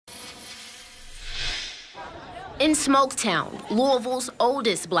In Smoketown, Louisville's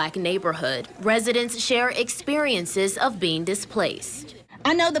oldest Black neighborhood, residents share experiences of being displaced.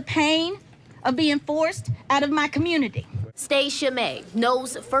 I know the pain of being forced out of my community. Stacia May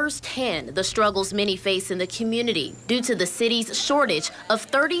knows firsthand the struggles many face in the community due to the city's shortage of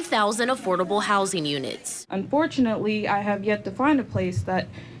 30,000 affordable housing units. Unfortunately, I have yet to find a place that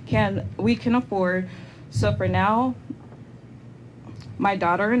we can afford. So for now, my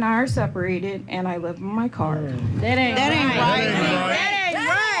daughter and I are separated, and I live in my car. That ain't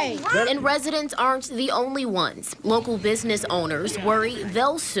right. And residents aren't the only ones. Local business owners worry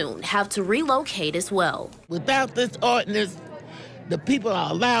they'll soon have to relocate as well. Without this ordinance, the people are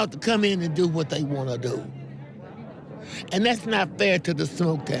allowed to come in and do what they want to do. And that's not fair to the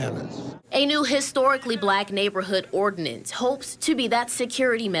Smoketowners. A new historically Black neighborhood ordinance hopes to be that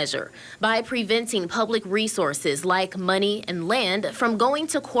security measure by preventing public resources like money and land from going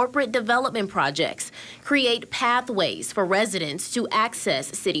to corporate development projects, create pathways for residents to access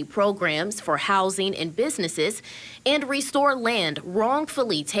city programs for housing and businesses, and restore land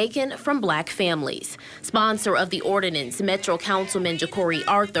wrongfully taken from Black families. Sponsor of the ordinance, Metro Councilman Ja'Cory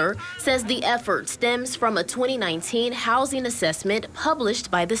Arthur, says the effort stems from a 2019 housing assessment published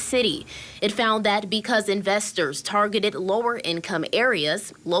by the city. It found that because investors targeted lower-income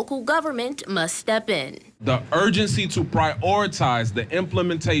areas, local government must step in. The urgency to prioritize the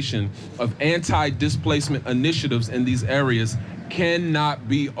implementation of anti-displacement initiatives in these areas cannot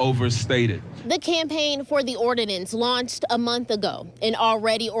be overstated. The campaign for the ordinance launched a month ago, and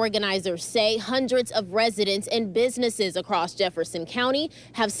already organizers say hundreds of residents and businesses across Jefferson County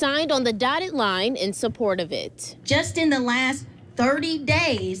have signed on the dotted line in support of it. Just in the last 30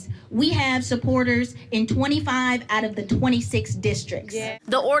 days, we have supporters in 25 out of the 26 districts. Yeah.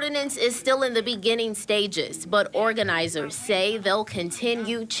 The ordinance is still in the beginning stages, but organizers say they'll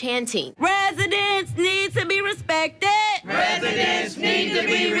continue chanting. Residents need to be respected. Residents need to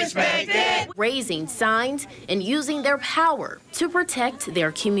be respected. Raising signs and using their power to protect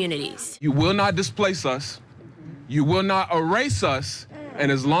their communities. You will not displace us. You will not erase us. And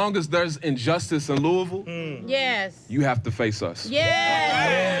as long as there's injustice in Louisville, Yes. you have to face us.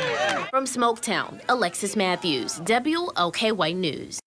 Yes. From Smoketown, Alexis Matthews, WLKY News.